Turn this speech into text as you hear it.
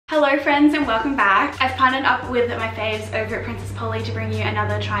Hello friends and welcome back. I've partnered up with my faves over at Princess Polly to bring you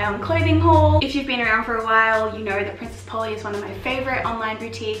another try on clothing haul. If you've been around for a while, you know that Princess Polly is one of my favorite online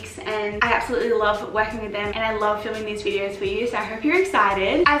boutiques and I absolutely love working with them and I love filming these videos for you, so I hope you're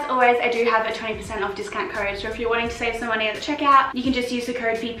excited. As always, I do have a 20% off discount code, so if you're wanting to save some money at the checkout, you can just use the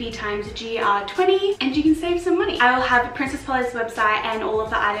code PP times GR20 and you can save some money. I will have Princess Polly's website and all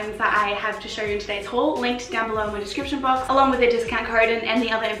of the items that I have to show you in today's haul linked down below in my description box, along with the discount code and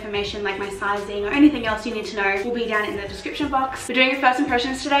any other information like my sizing or anything else you need to know will be down in the description box. We're doing a first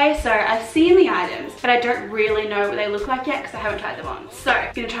impressions today, so I've seen the items but I don't really know what they look like yet because I haven't tried them on. So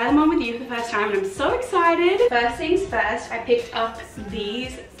I'm gonna try them on with you for the first time and I'm so excited. First things first, I picked up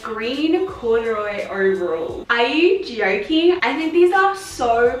these green corduroy overalls. Are you joking? I think these are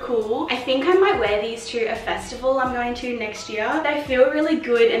so cool. I think I might wear these to a festival I'm going to next year. They feel really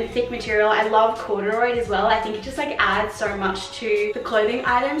good and thick material. I love corduroy as well. I think it just like adds so much to the clothing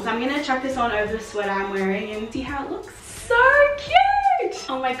items. I'm gonna chuck this on over the sweater I'm wearing and see how it looks. So cute!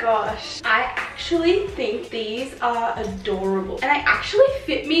 Oh my gosh, I actually think these are adorable and they actually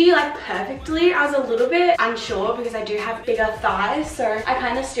fit me like perfectly. I was a little bit unsure because I do have bigger thighs, so I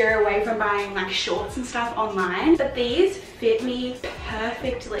kind of steer away from buying like shorts and stuff online, but these fit me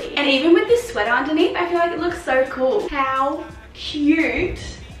perfectly. And even with this sweater underneath, I feel like it looks so cool. How cute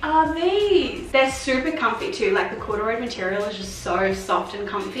are these? They're super comfy too, like the corduroy material is just so soft and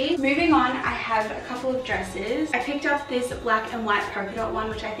comfy. Moving on, I have a couple of dresses. I picked up this black and white polka dot one,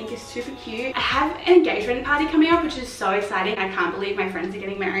 which I think is super cute. I have an engagement party coming up, which is so exciting. I can't believe my friends are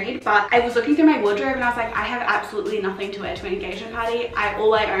getting married, but I was looking through my wardrobe and I was like, I have absolutely nothing to wear to an engagement party.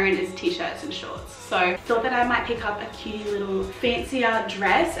 All I own is t-shirts and shorts. So I thought that I might pick up a cutie little fancier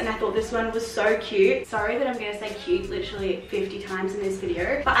dress, and I thought this one was so cute. Sorry that I'm gonna say cute literally 50 times in this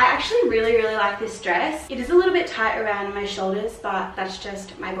video, but I actually really like this dress. It is a little bit tight around my shoulders, but that's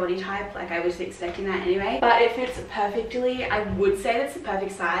just my body type. Like I was expecting that anyway, but it fits perfectly. I would say that's the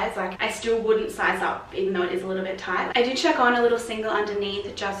perfect size. Like I still wouldn't size up even though it is a little bit tight. I did check on a little single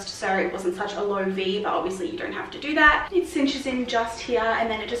underneath just so it wasn't such a low V, but obviously you don't have to do that. It cinches in just here and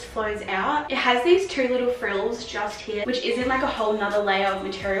then it just flows out. It has these two little frills just here, which isn't like a whole nother layer of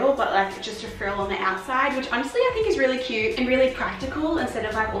material, but like just a frill on the outside, which honestly I think is really cute and really practical instead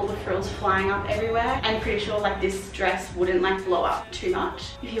of like all the frills flying up everywhere. I'm pretty sure like this dress wouldn't like blow up too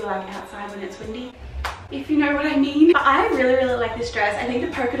much if you were like outside when it's windy, if you know what I mean. But I really like this dress. I think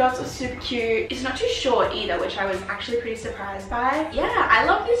the polka dots are super cute. It's not too short either, which I was actually pretty surprised by. Yeah, I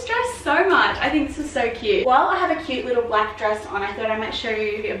love this dress so much. I think this is so cute. While I have a cute little black dress on, I thought I might show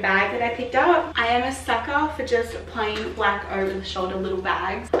you a bag that I picked up. I am a sucker for just plain black over the shoulder little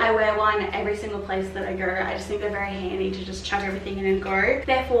bags. I wear one every single place that I go. I just think they're very handy to just chuck everything in and go.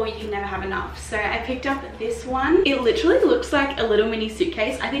 Therefore, you can never have enough. So I picked up this one. It literally looks like a little mini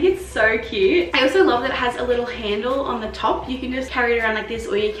suitcase. I think it's so cute. I also love that it has a little handle on the top. You can just carry it around like this,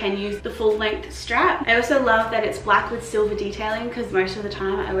 or you can use the full length strap. I also love that it's black with silver detailing because most of the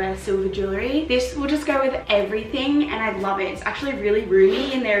time I wear silver jewelry. This will just go with everything and I love it. It's actually really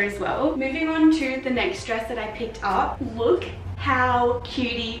roomy in there as well. Moving on to the next dress that I picked up. Look how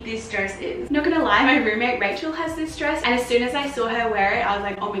cutie this dress is. Not gonna lie, my roommate Rachel has this dress and as soon as I saw her wear it, I was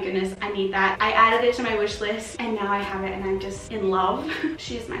like, oh my goodness, I need that. I added it to my wish list and now I have it and I'm just in love.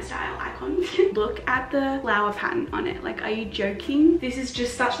 She is my style icon. Look at the flower pattern on it. Like, are you joking? This is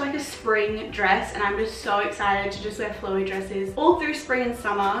just such like a spring dress and I'm just so excited to just wear flowy dresses all through spring and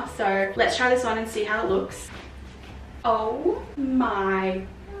summer. So let's try this on and see how it looks. Oh my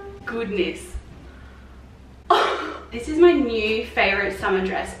goodness. This is my new favorite summer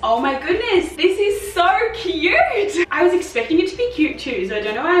dress. Oh my goodness, this is so cute. I was expecting it to be cute too, so I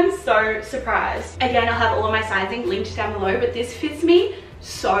don't know why I'm so surprised. Again, I'll have all of my sizing linked down below, but this fits me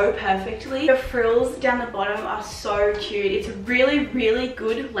so perfectly. The frills down the bottom are so cute. It's a really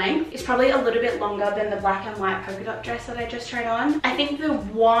good length. It's probably a little bit longer than the black and white polka dot dress that I just tried on. I think the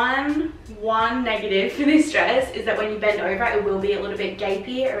one negative for this dress is that when you bend over it will be a little bit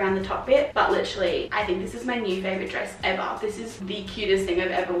gapey around the top bit, but literally I think this is my new favorite dress ever. This is the cutest thing I've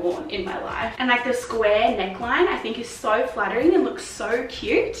ever worn in my life. And like the square neckline I think is so flattering and looks so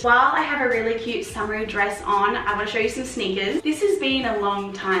cute. While I have a really cute summery dress on, I want to show you some sneakers. This has been a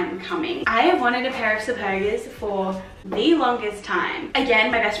long time coming. I have wanted a pair of Supergas for the longest time.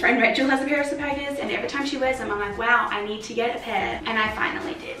 Again, my best friend Rachel has a pair of Sapagas, and every time she wears them, I'm like, wow, I need to get a pair. And I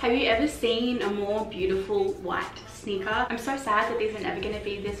finally did. Have you ever seen a more beautiful white sneaker? I'm so sad that these are never going to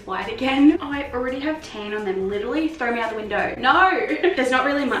be this white again. Oh, I already have tan on them. Literally throw me out the window. No! There's not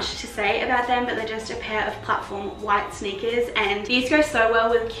really much to say about them, but they're just a pair of platform white sneakers, and these go so well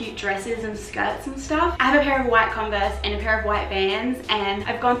with cute dresses and skirts and stuff. I have a pair of white Converse and a pair of white Vans, and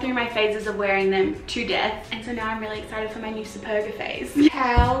I've gone through my phases of wearing them to death, and so now I'm really excited for my new Superga phase.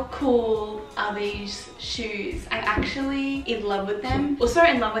 How cool are these shoes? I'm actually in love with them. Also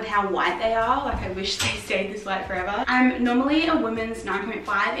in love with how white they are. Like, I wish they stayed this white forever. I'm normally a woman's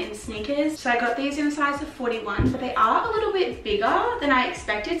 9.5 in sneakers, so I got these in a size of 41, but they are a little bit bigger than I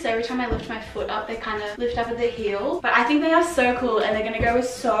expected, so every time I lift my foot up, they kind of lift up at the heel. But I think they are so cool, and they're gonna go with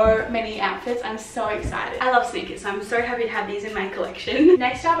so many outfits. I'm so excited. I love sneakers, so I'm so happy to have these in my collection.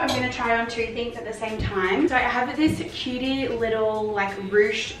 Next up, I'm gonna try on two things at the same time. So I have this cutie little like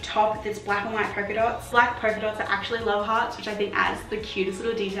ruched top that's black and white polka dots. Black polka dots are actually love hearts, which I think adds the cutest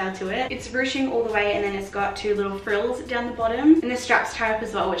little detail to it. It's ruching all the way, and then it's got two little frills down the bottom, and the straps tie up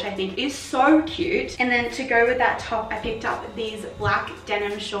as well, which I think is so cute. And then to go with that top, I picked up these black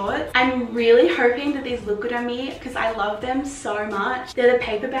denim shorts. I'm really hoping that these look good on me because I love them so much. They're the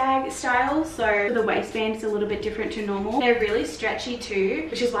paper bag style, so the waistband is a little bit different to normal. They're really stretchy too,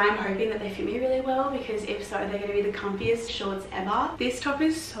 which is why I'm hoping that they fit me really well, because if so, they're going to be the comfiest shorts ever. This top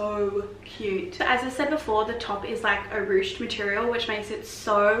is so cute. So as I said before, the top is like a ruched material, which makes it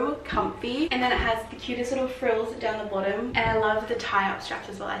so comfy, and then it has the cutest little frills down the bottom, and I love the tie-up straps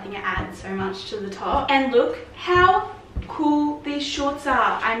as well. I think it adds so much to the top. And look how cool these shorts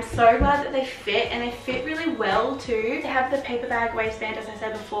are. I'm so glad that they fit, and they fit really well too. They have the paper bag waistband, as I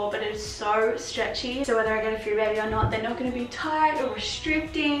said before, but it is so stretchy, so whether I get a food baby or not, they're not going to be tight or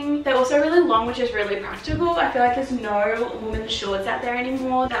restricting. They're also really long, which is really practical. I feel like there's no women's shorts out there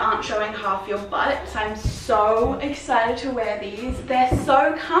anymore that aren't showing half your butt, so I'm so excited to wear these. They're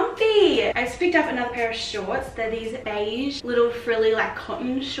so comfy. I just picked up another pair of shorts. They're these beige little frilly like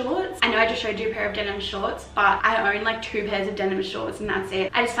cotton shorts. I know I just showed you a pair of denim shorts, but I own like 2 pairs of denim shorts, and that's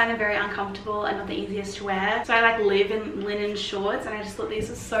it. I just find them very uncomfortable and not the easiest to wear, so I like live in linen shorts, and I just thought these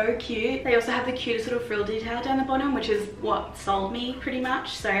are so cute. They also have the cutest little frill detail down the bottom, which is what sold me pretty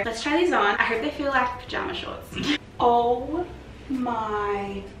much. So let's try these on. I hope they feel like pajama shorts. Oh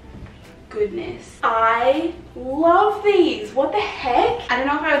my goodness, I love these. What the heck? I don't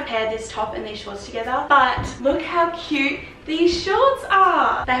know if I would pair this top and these shorts together, but look how cute these shorts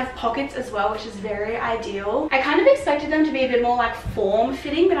are. They have pockets as well, which is very ideal. I kind of expected them to be a bit more like form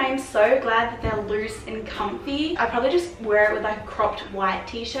fitting, but I am so glad that they're loose and comfy. I'd probably just wear it with like a cropped white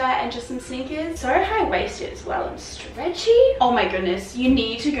t-shirt and just some sneakers. So high-waisted as well and stretchy. Oh my goodness, you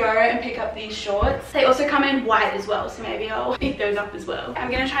need to go and pick up these shorts. They also come in white as well, so maybe I'll pick those up as well. I'm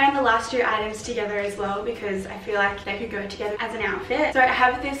gonna try on the last 2 items together as well, because I feel like they could go together as an outfit. So I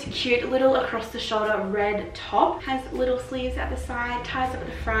have this cute little across the shoulder red top, has little sleeves at the side, ties up at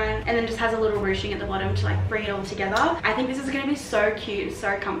the front, and then just has a little ruching at the bottom to like bring it all together. I think this is going to be so cute,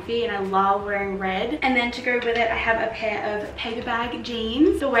 so comfy, and I love wearing red. And then to go with it, I have a pair of paper bag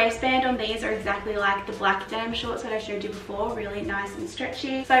jeans. The waistband on these are exactly like the black denim shorts that I showed you before, really nice and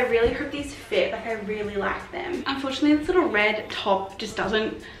stretchy. So I really hope these fit. Like, I really like them. Unfortunately, this little red top just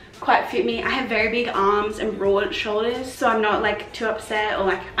doesn't quite fit me. I have very big arms and broad shoulders, so I'm not like too upset, or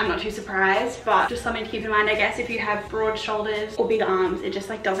like I'm not too surprised, but just something to keep in mind, I guess. If you have broad shoulders or big arms, it just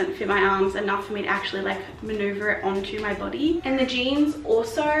like doesn't fit my arms enough for me to actually like maneuver it onto my body. And the jeans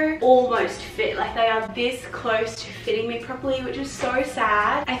also almost fit, like they are this close to fitting me properly, which is so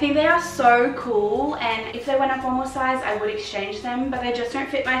sad. I think they are so cool, and if they went up one more size, I would exchange them, but they just don't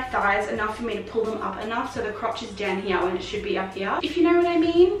fit my thighs enough for me to pull them up enough, so the crotch is down here when it should be up here, if you know what I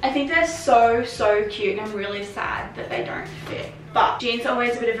mean. I think they're so cute, and I'm really sad that they don't fit. But jeans are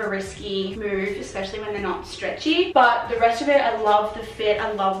always a bit of a risky move, especially when they're not stretchy. But the rest of it, I love the fit,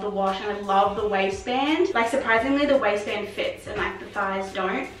 I love the wash, and I love the waistband. Like, surprisingly, the waistband fits and like the thighs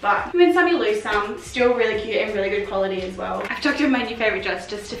don't. But you win some, you lose some. Still really cute and really good quality as well. I've talked about my new favorite dress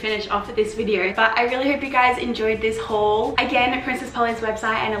just to finish off this video, but I really hope you guys enjoyed this haul. Again, Princess Polly's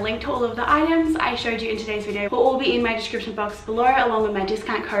website and a link to all of the items I showed you in today's video will all be in my description box below, along with my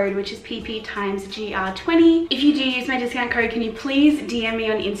discount code, which is PP times GR20. If you do use my discount code, can you please DM me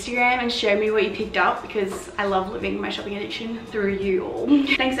on Instagram and show me what you picked up, because I love living my shopping addiction through you all.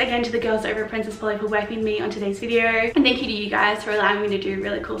 Thanks again to the girls over at Princess Polly for working with me on today's video, and thank you to you guys for allowing me to do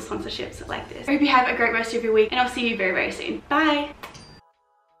really cool sponsorships like this. I hope you have a great rest of your week, and I'll see you very soon. Bye!